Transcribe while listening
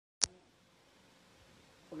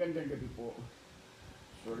Magandang gabi po.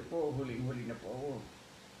 Sorry po, huling-huli na po ako.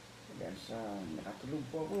 Dahil sa nakatulog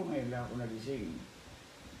po ako, ngayon lang ako nagising.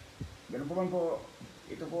 Ganun po man po,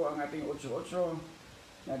 ito po ang ating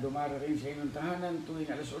 8-8 na dumarating sa inyong tahanan tuwing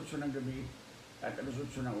alas 8 ng gabi at alas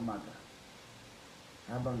 8 ng umaga.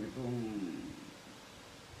 Habang itong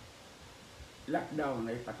lockdown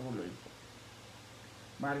ay patuloy po.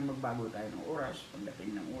 Maaaring magbago tayo ng oras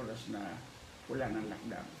pagdating ng oras na wala ng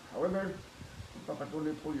lockdown. However,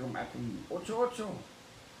 papatuloy po yung ating 8-8.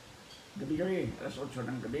 Gabi-gabi, alas 8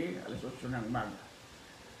 ng gabi, alas 8 ng umaga.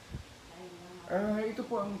 Ito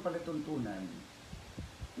po ang palatuntunan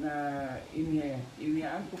na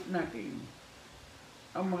iniaangkop natin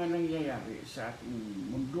ang mga nangyayari sa ating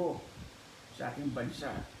mundo, sa ating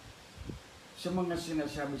bansa, sa mga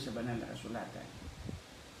sinasabi sa banal na kasulatan.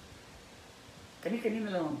 Kani-kanina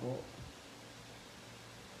naman po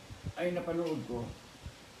ay napanood ko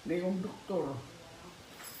na yung doktor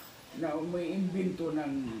na may imbento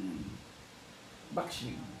ng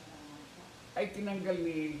vaccine ay tinanggal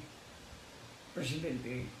ni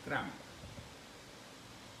Presidente Trump.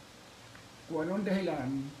 Kung anong dahilan,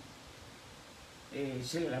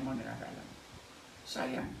 sila lamang nakakalam.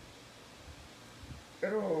 Sayang.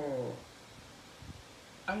 Pero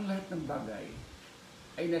ang lahat ng bagay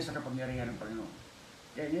ay nasa kapangyarihan ng Panginoon.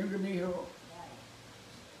 Kaya ngayong gabi ho,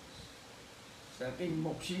 sa ating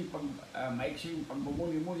maiksing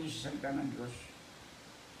pagbumuli-muli sa salita ng Diyos,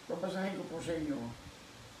 babasahin ko po sa inyo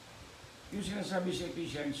yung sinasabi sa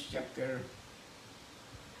Ephesians chapter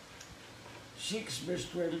 6 verse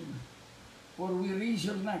 12, for we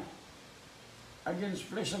wrestle not against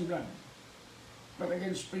flesh and blood, but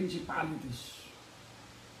against principalities,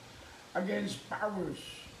 against powers,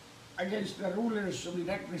 against the rulers of the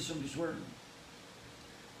darkness of this world,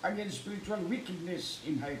 against spiritual wickedness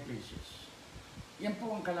in high places. Yan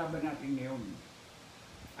po ang kalaban natin ngayon.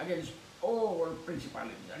 Against all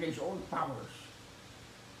principalities, against all powers,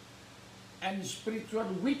 and spiritual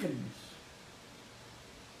wickedness.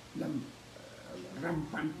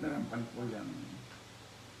 Rampant po yung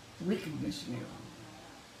wickedness ngayon.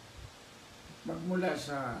 Magmula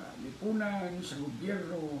sa lipunan, sa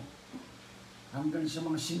gobyerno, hanggang sa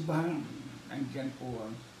mga simbahan, nandiyan po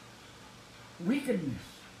ang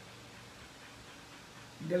wickedness.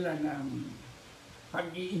 Dala ng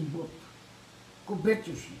pag-iimbot,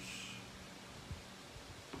 covetousness.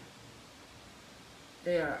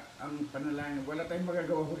 Kaya ang panalangin, wala tayong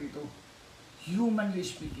magagawa ko dito. Humanly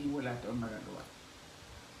speaking, wala tayong magagawa.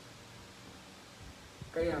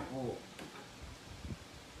 Kaya po,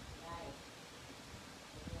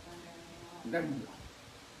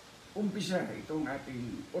 nag-umpisa itong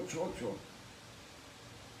ating 8-8.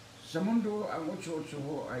 Sa mundo, ang 8-8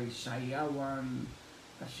 ho ay sayawan,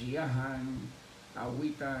 kasiyahan,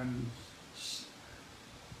 awitan.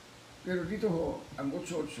 Pero dito ho, ang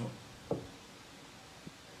 8-8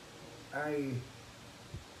 ay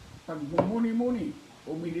pagmumuni-muni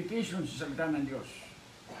o meditation sa salita ng Diyos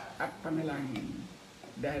at panalangin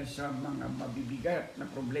dahil sa mga mabibigat na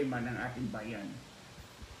problema ng ating bayan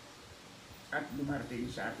at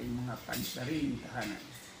dumarating sa ating mga pansariling tahanan.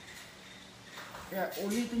 Kaya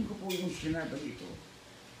ulitin ko po yung sinabi ito.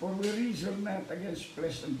 For we wrestle not against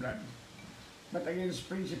flesh and blood, but against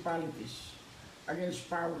principalities, against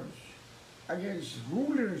powers, against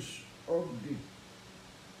rulers of the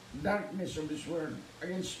darkness of this world,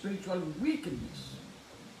 against spiritual wickedness.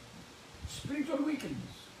 Spiritual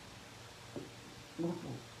wickedness. Ano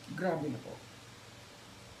po? Grabe na po.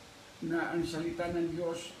 Na ang salita ng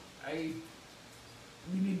Diyos ay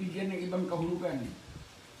binibigyan ng ibang kahulugan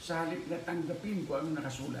sa halip na tanggapin ko ang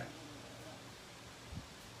nakasulat.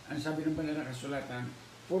 Ang sabi ng banal na kasulatan,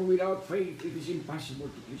 for without faith, it is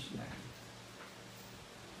impossible to please God.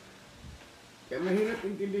 Kaya mahirap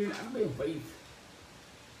intindihin, ano ba yung faith?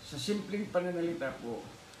 Sa simpleng pananalita po,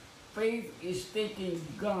 faith is taking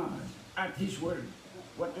God at His word.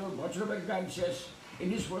 Whatsoever God says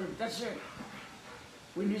in His word, that's it.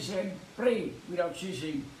 When He said, pray without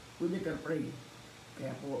ceasing, we better pray.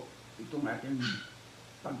 Kaya po, itong ating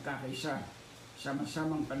pagkakaisa,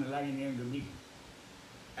 sama-samang panalangin ngayong gabi,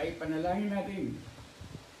 ay panalangin natin.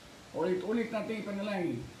 Ulit-ulit natin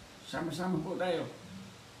ipanalangin. Sama-sama po tayo.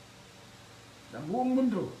 Sa buong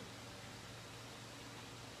mundo,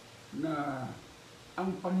 na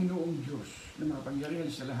ang Panginoong Diyos na makapangyarihan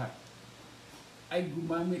sa lahat ay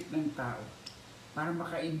gumamit ng tao para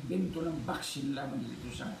makaimbento ng vaccine laban dito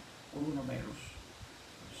sa coronavirus.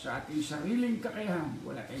 Sa ating sariling kakayahan,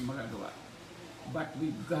 wala tayong magagawa. But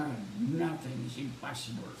with God, nothing is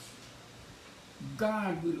impossible.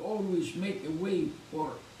 God will always make a way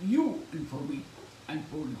for you and for me and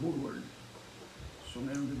for the whole world. So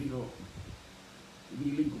ngayong gabi ho,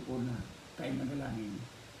 ibiling ko po na tayo manalangin.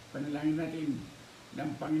 Panalangin natin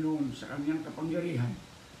ng Panginoon sa kanyang kapangyarihan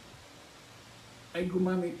ay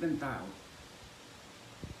gumamit ng tao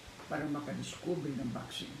para makadiscover ng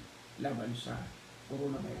vaccine laban sa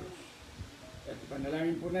coronavirus. At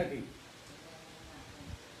panalangin po natin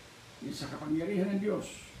sa kapangyarihan ng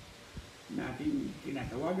Diyos na ating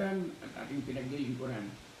tinatawagan at ating pinaglilingkuran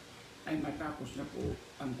ay matapos na po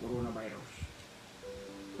ang coronavirus.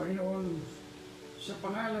 Panginoon, sa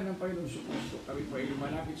pangalan ng Panginoon Kristo, kami po ay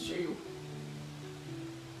lumalapit sa iyo.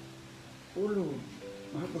 O Lord,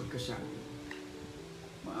 mapagkasabi,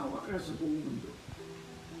 maawa ka sa buong mundo.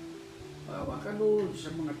 Maawa ka, Lord, sa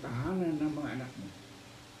mga tahanan ng mga anak mo.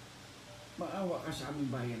 Maawa ka sa aming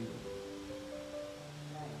bayan, Lord.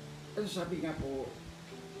 At sabi nga po,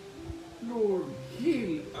 Lord,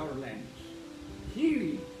 heal our lands.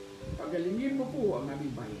 Heal. Pagalingin mo po ang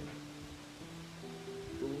aming bayan.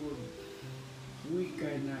 Lord, we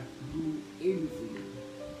cannot do anything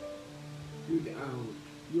without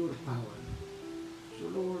your power. So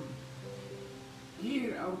Lord,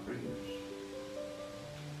 hear our prayers.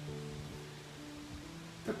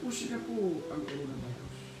 Tapusin na po ang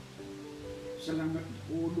coronavirus. Salamat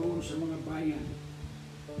po doon sa mga bayan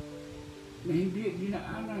na hindi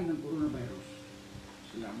dinaanan ng coronavirus.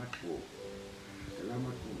 Salamat po.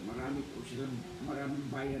 Salamat po. Maraming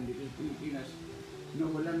bayan dito sa Pilipinas na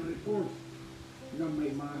walang report na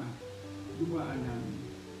may mga dumaan ng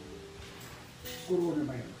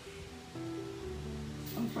coronavirus.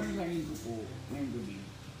 Ang panalangin ko po ngayong gabi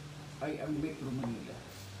ay ang Metro Manila.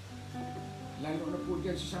 Lalo na po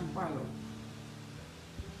dyan sa Sampalo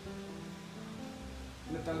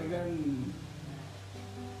na talagang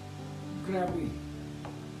grabe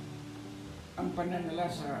ang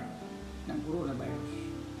pananalasa ng coronavirus.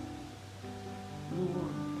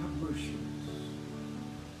 Lord, have mercy on us.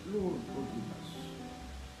 Lord, forgive us.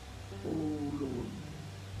 Oh Lord,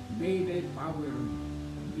 may thy power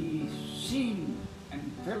be seen and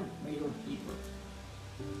felt by your people.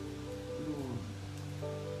 Lord,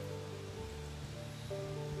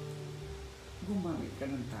 gumamit ka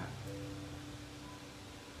ng tao.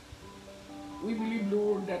 We believe,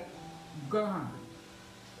 Lord, that God,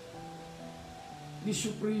 the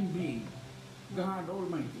Supreme Being, God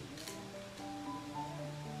Almighty,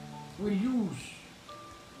 will use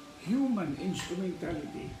human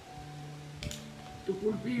instrumentality to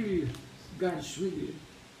fulfill God's will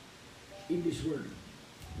in this world.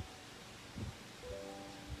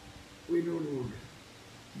 We know, Lord,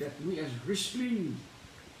 that we are wrestling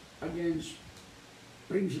against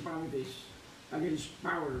principalities, against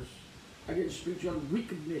powers, against spiritual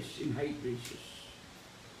wickedness in high places.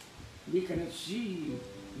 We cannot see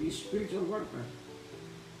the spiritual warfare,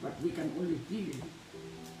 but we can only feel,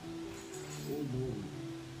 oh Lord,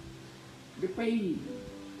 the pain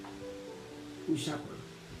we suffer.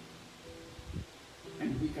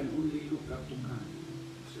 And we can only look up to God.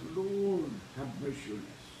 So, Lord, have mercy on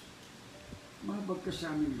us. Mabag ka sa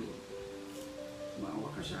amin, Lord. Maawa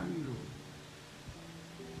ka sa amin, Lord.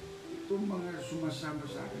 Itong mga sumasama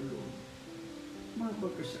sa akin, Lord,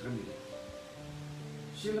 mabag ka sa kanila.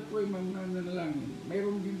 Sila po ay mga nanalangin.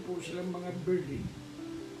 Mayroon din po silang mga burden.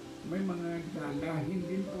 May mga dalahin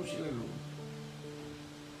din po sila, Lord.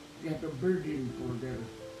 They have a burden for their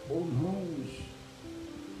own homes,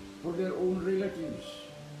 for their own relatives,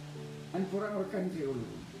 and for our country, O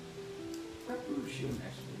Lord. Have mercy on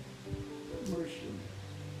us, Lord. Have mercy on us.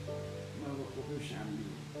 Maawa po kayo sa amin,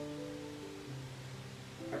 Lord.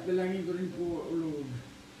 At dalangin ko rin po, O Lord,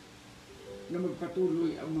 na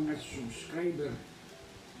magpatuloy ang mga subscriber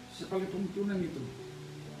sa palatuntunan nito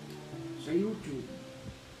sa YouTube,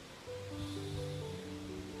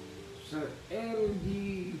 sa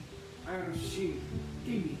LDRC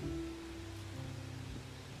TV,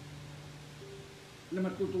 na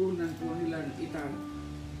matutunan po nilang itan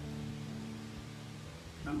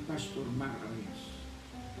ang Pastor Mar Arias,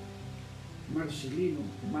 Marcelino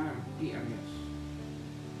Mar Arias,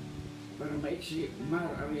 para maiksi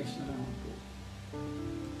Mar Arias na lang po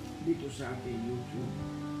dito sa ating YouTube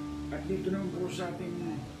at dito naman po sa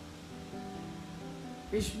ating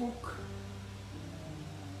Facebook.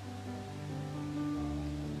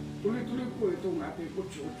 Tuloy-tuloy po itong ating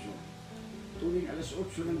 8-8 tuwing alas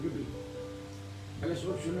 8 ng gabi, alas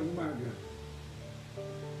 8 ng umaga.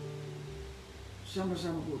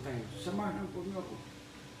 Sama-sama po tayo. Samahan po niyo ako.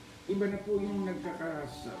 Iba na po yung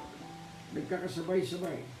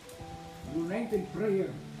nagkakasabay-sabay. United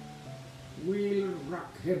prayer will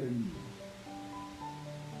rock heaven.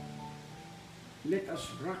 Let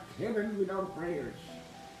us rock heaven with our prayers.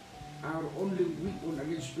 Our only weapon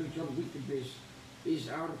against spiritual wickedness is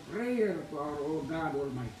our prayer to our God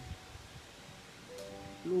Almighty.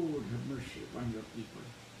 Lord, have mercy upon your people.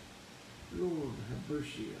 Lord, have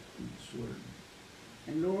mercy upon this world.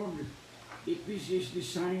 And Lord, if this is the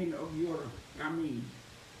sign of your coming,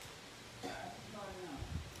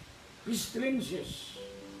 pestilences,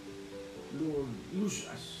 Lord, use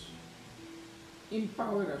us.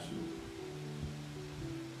 Empower us, Lord.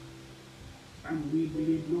 And we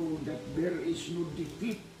believe, Lord, that there is no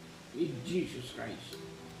defeat in Jesus Christ.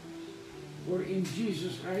 For in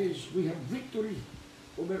Jesus Christ, we have victory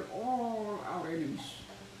over all our enemies.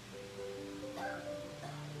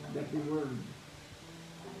 That the world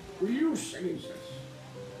will use against us.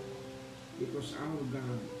 Because our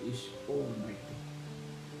God is Almighty.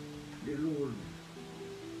 The Lord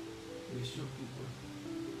is your people.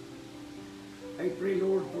 I pray,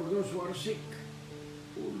 Lord, for those who are sick.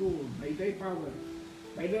 Oh Lord, by thy power,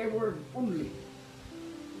 by thy word only,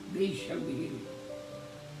 they shall be healed.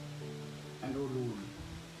 And oh Lord,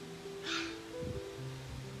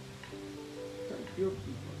 thank your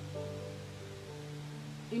people.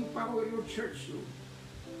 Empower your church, Lord.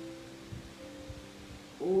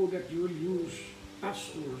 Oh, that you will use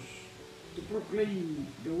pastors to proclaim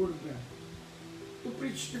the word of God, to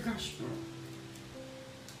preach the gospel.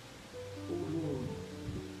 Oh Lord,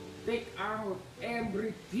 take out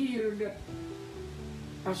every fear that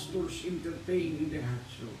pastors entertain in their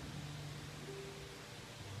hearts, Lord.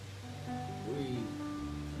 We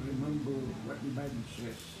remember what the Bible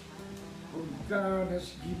says. For God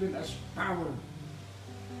has given us power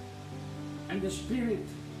and the Spirit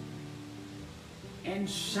and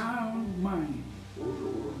sound mind. Oh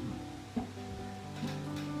Lord,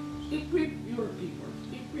 equip your people,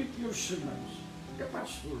 equip your servants, the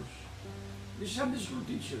pastors, the Sunday school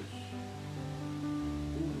teachers.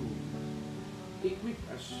 Oh Lord, equip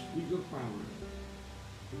us with your power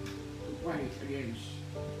to fight against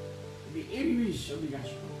the enemies of the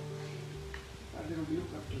gospel. Father, we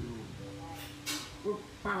look up to you, Lord, for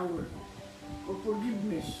power, for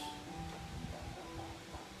forgiveness,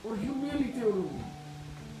 for humility, O Lord.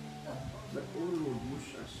 But, O Lord,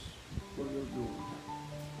 use us for your glory.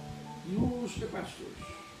 Use the pastors,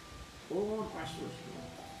 all pastors, Lord.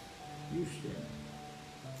 Use them.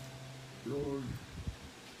 Lord,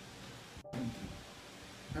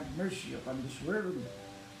 have mercy upon this world.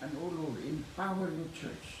 And, O Lord, empower your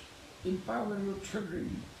church. Empower your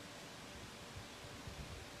children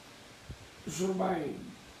to survive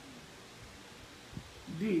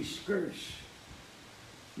this curse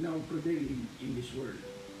now prevailing in this world.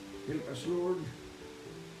 Help us, Lord,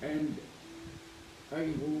 and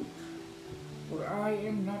I vote, for I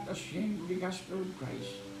am not ashamed of the gospel of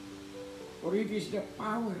Christ, for it is the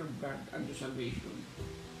power of God unto salvation,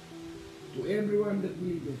 to everyone that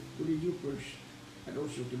believeth, to the Jew first, and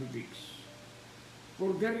also to the Greeks.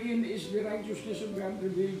 For therein is the righteousness of God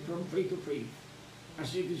revealed from faith to faith,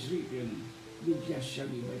 as it is written, the just shall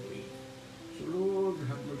live by faith. So Lord,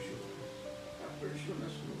 have mercy. Have mercy on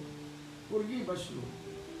us, Lord. Forgive us, Lord.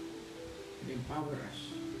 And empower us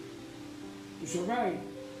to survive.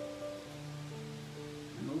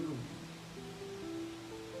 And oh Lord,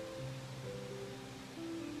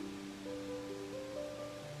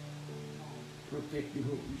 protect the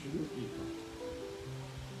homes of your people.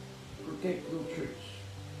 Protect your church.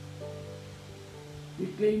 We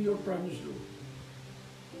claim your promise, Lord,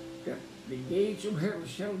 that the gates of hell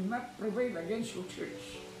shall not prevail against your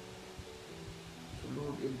church. So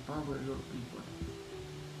Lord, empower your people.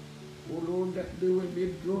 O Lord, that they will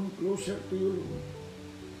be drawn closer to you, Lord,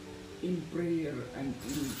 in prayer and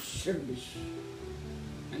in service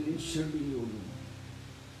and in serving you, Lord.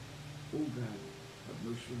 O God, have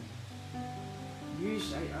mercy on us.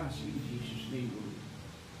 This I ask in Jesus' name, Lord.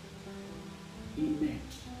 Amen.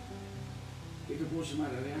 Ito po si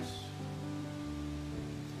Mar Arias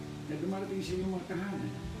na dumarating sa inyong mga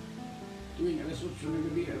tahanan tuwing alas 8 ng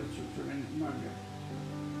gabi, alas 8 ng umaga.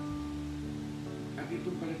 At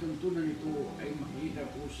itong palatuntunan ito ay makikita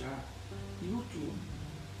po sa YouTube,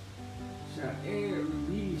 sa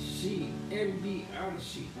LBRC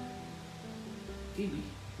TV.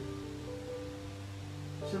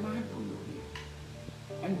 Samahan po Lord.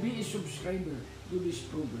 And be a subscriber to this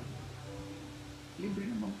program. Libre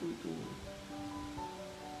naman po ito.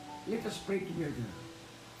 Let us pray together.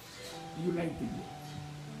 Unitedly.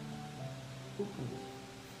 Opo.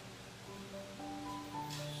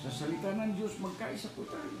 Sa salita ng Diyos, magkaisa po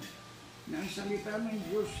tayo. Na ang salita ng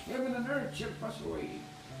Diyos, heaven and earth shall pass away,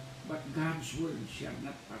 but God's word shall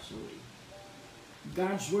not pass away.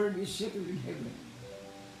 God's word is settled in heaven.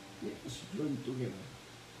 Let us join together,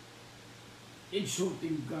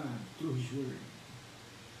 exalting God through His word.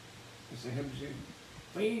 As I have said,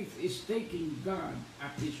 faith is taking God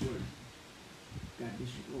at His word. God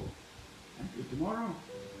is true. Until tomorrow,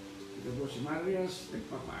 ito po si Mar Arias,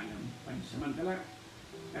 nagpapaalam, pansamantala,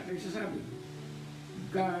 at nagsasabi,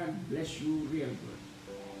 God bless you real good.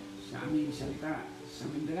 Sa aming salita, sa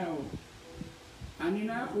Mindanao, ani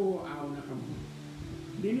na ako, aw na kamo.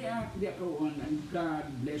 Diniak di ako, and God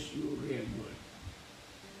bless you real good.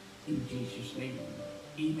 In Jesus' name,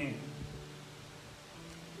 Amen.